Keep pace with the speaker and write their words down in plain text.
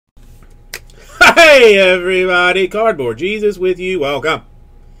Hey everybody, Cardboard Jesus with you. Welcome.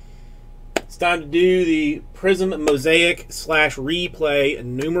 It's time to do the Prizm Mosaic / replay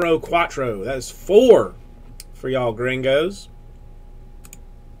numero quattro. That is 4 for y'all gringos.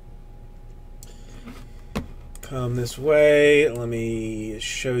 Come this way. Let me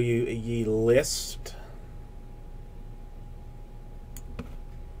show you a list.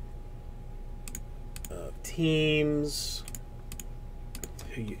 Of teams.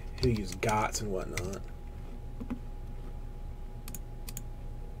 Who use GOTS and whatnot.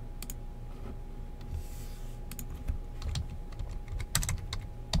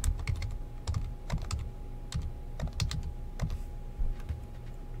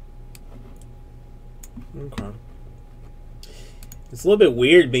 Okay. It's a little bit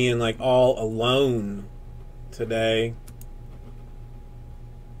weird being like all alone today,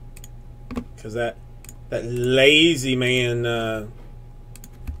 because that lazy man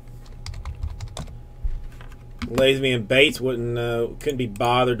Bates couldn't be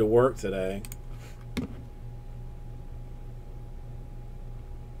bothered to work today.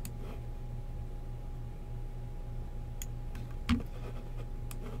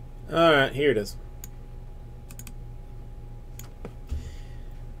 All right, here it is.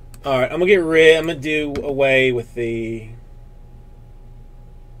 All right, I'm gonna do away with the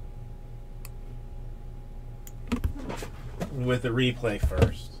replay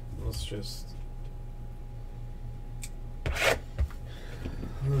first. Let's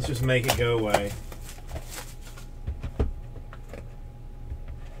just make it go away.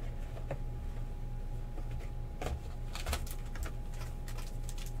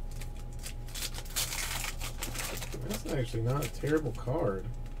 That's actually not a terrible card.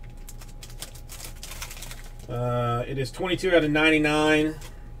 It is 22 out of 99.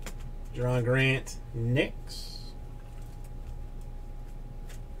 John Grant, Knicks.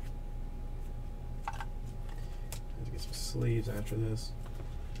 Let's get some sleeves after this.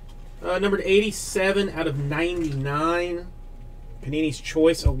 Numbered 87 out of 99. Panini's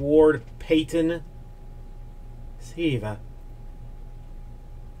Choice Award, Peyton Siva.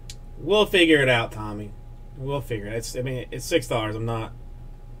 We'll figure it out, Tommy. We'll figure it. It's $6.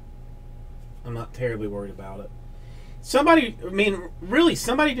 I'm not terribly worried about it. Somebody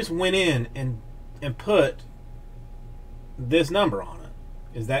just went in and put this number on it.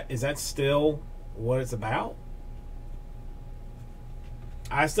 Is that still what it's about?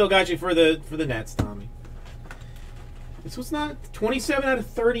 I still got you for the Nets, Tommy. This was not 27 out of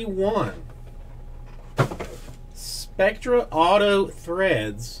 31. Spectra Auto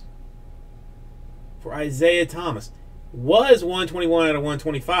Threads for Isaiah Thomas. Was 121 out of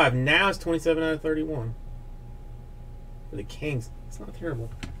 125. Now it's 27 out of 31. For the Kings. It's not terrible.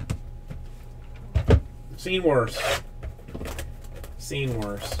 I've seen worse. Seen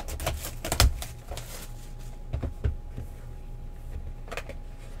worse.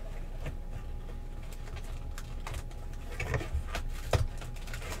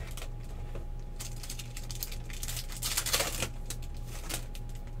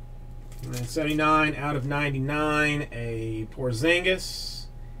 And 79 out of 99, a Porzingis.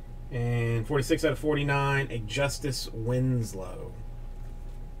 And 46 out of 49, a Justice Winslow.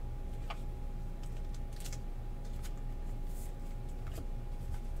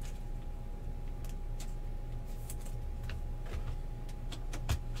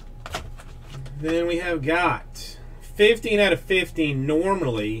 Then we have got 15 out of 15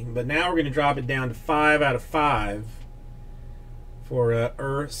 normally, but now we're going to drop it down to 5 out of 5 for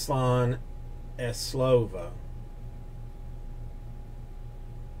Ruslan Eslova.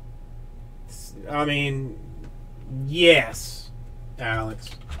 I mean, yes,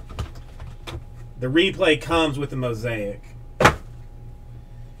 Alex. The replay comes with the Mosaic.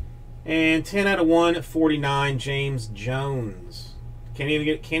 And 10 out of 149, James Jones. Can't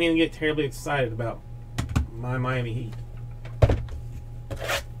even get terribly excited about my Miami Heat.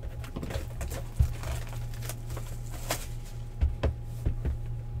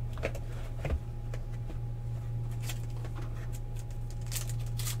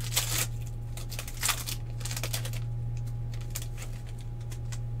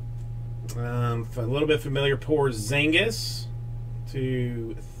 A little bit familiar, Porzingis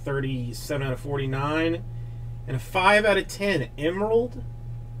to 37 out of 49. And a 5 out of 10, Emerald,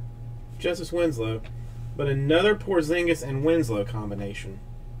 Justice Winslow. But another Porzingis and Winslow combination.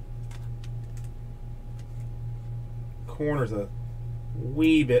 Corner's a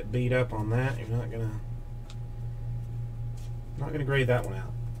wee bit beat up on that. You're not gonna grade that one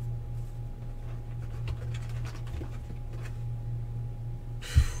out.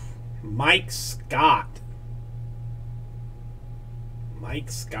 Mike Scott.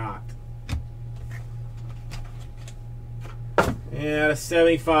 Mike Scott. And out of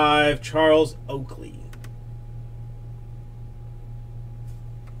 75, Charles Oakley.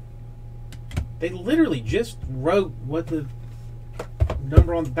 They literally just wrote what the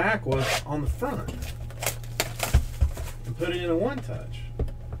number on the back was on the front and put it in a one-touch.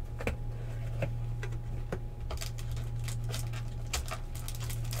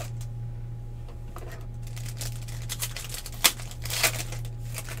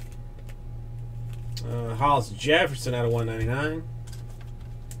 Hollis Jefferson out of 199.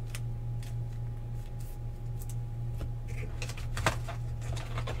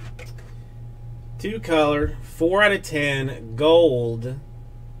 Two color, 4 out of 10, gold,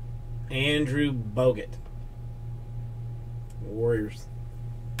 Andrew Bogut. Warriors.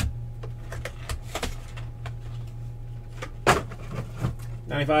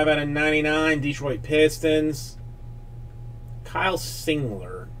 $95 out of 99, Detroit Pistons. Kyle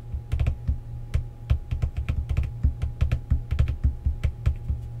Singler.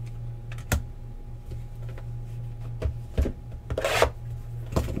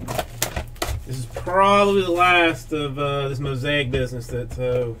 This is probably the last of this Mosaic business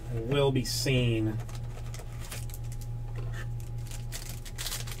that will be seen.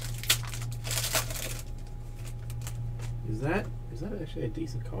 Is that actually a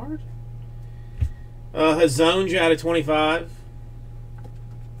decent card? Hazonja out of 25.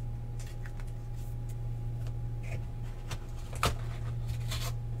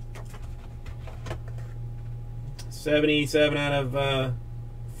 $77 out of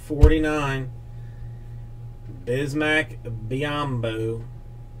 49. Bismack Biyombo.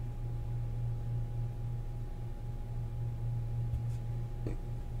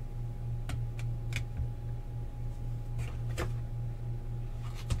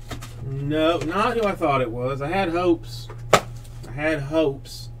 No, not who I thought it was. I had hopes.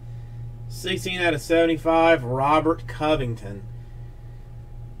 16 out of 75, Robert Covington.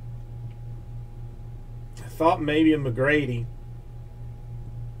 I thought maybe a McGrady.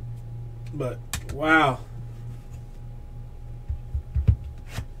 But, wow.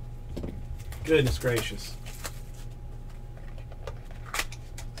 Goodness gracious.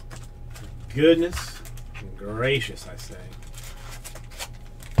 Goodness gracious, I say.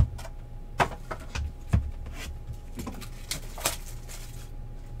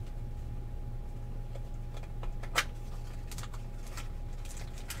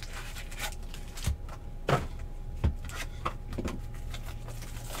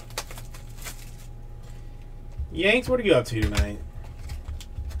 Yanks, what are you up to tonight?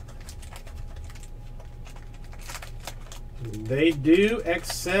 They do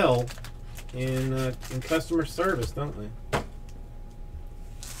excel in customer service, don't they?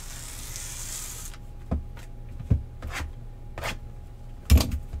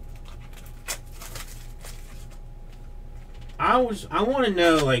 I want to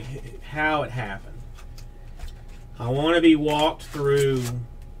know like how it happened. I want to be walked through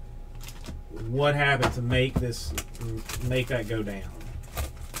what happened to make that go down.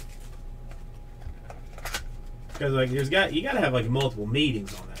 Because like you got to have like multiple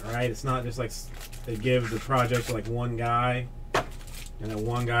meetings on that, right? It's not just like they give the project to like one guy, and then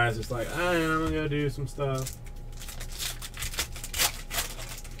one guy's just like, oh, yeah, I'm gonna go do some stuff.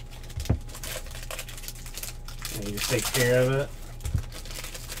 And he just takes care of it.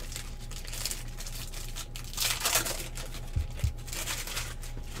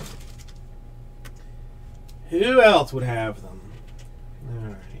 Who else would have them?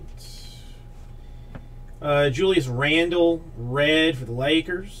 All right. Julius Randle, red for the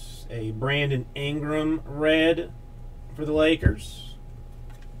Lakers. A Brandon Ingram, red for the Lakers.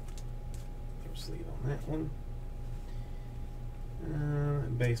 Throw sleeve on that one.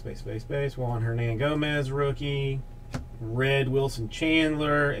 Base. Juan Hernan Gomez, rookie. Red Wilson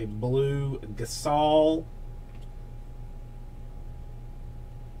Chandler. A blue Gasol.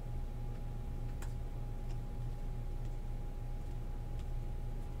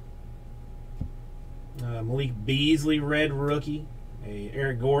 Malik Beasley, red rookie. A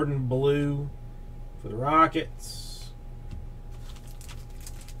Eric Gordon, blue for the Rockets.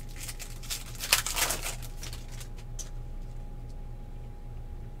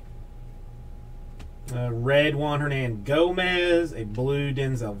 Red Juan Hernan Gomez. A blue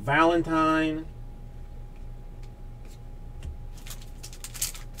Denzel Valentine.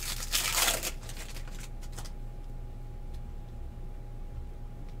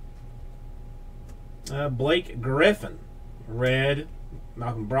 Blake Griffin, red.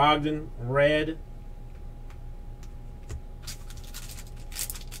 Malcolm Brogdon, red.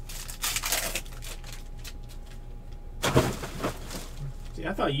 See,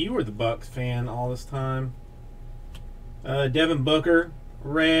 I thought you were the Bucks fan all this time. Devin Booker,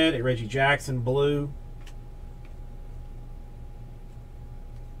 red. A Reggie Jackson, blue.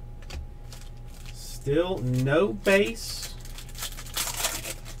 Still no base.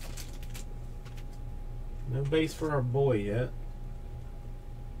 No base for our boy yet.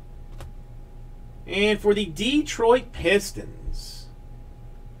 And for the Detroit Pistons,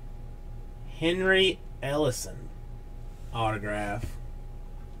 Henry Ellison autograph.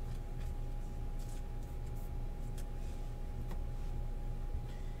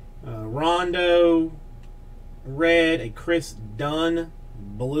 Rondo, red. A Chris Dunn,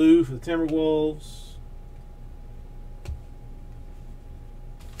 blue for the Timberwolves.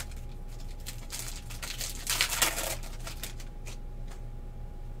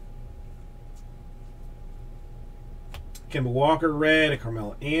 Kemba Walker, red. A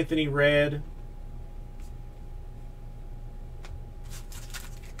Carmelo Anthony, red.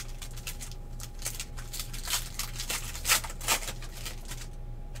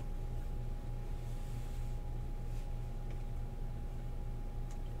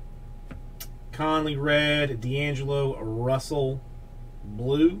 Conley, red. D'Angelo Russell,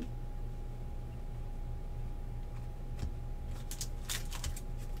 blue.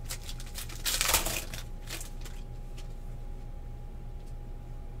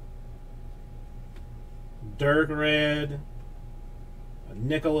 Dirk, red.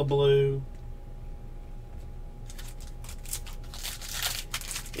 Nikola, blue.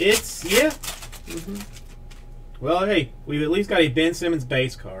 It's, yeah. Well, hey, we've at least got a Ben Simmons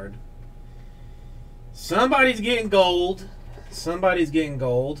base card. Somebody's getting gold. Somebody's getting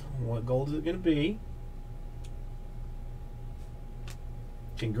gold. What gold is it going to be?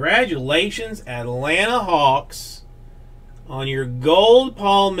 Congratulations, Atlanta Hawks, on your gold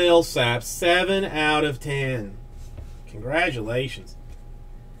Paul Millsap, 7 out of 10. Congratulations.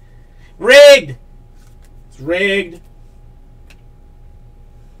 Rigged! It's rigged.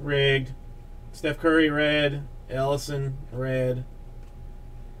 Rigged. Steph Curry, red. Ellison, red.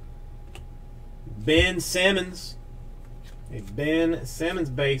 Ben Simmons. A Ben Simmons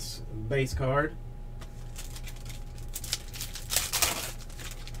base card.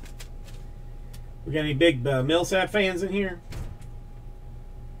 We got any big Millsap fans in here?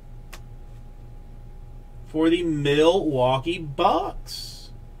 For the Milwaukee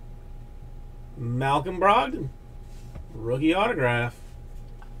Bucks, Malcolm Brogdon, rookie autograph.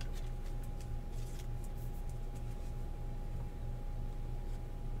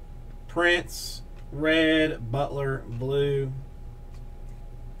 Prince, red. Butler, blue.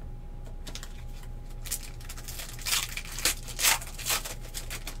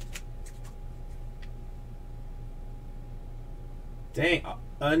 Dang,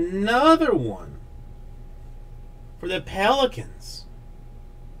 another one for the Pelicans.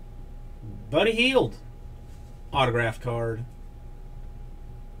 Buddy Hield autograph card.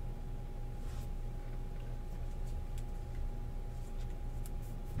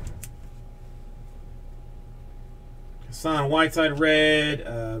 Hassan Whiteside, red.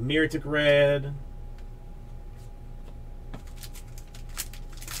 Mirotic, red.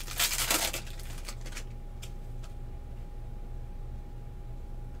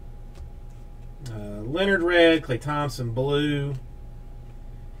 Leonard, red. Klay Thompson, blue.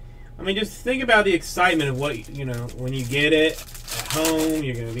 I mean, just think about the excitement of what, you know, when you get it at home,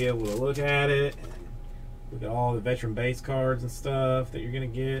 you're going to be able to look at it and look at all the veteran base cards and stuff that you're going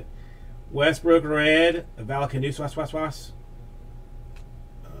to get. Westbrook, red. Valanciunas,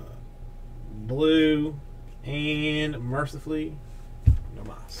 blue. And mercifully, no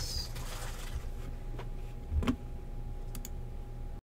mas.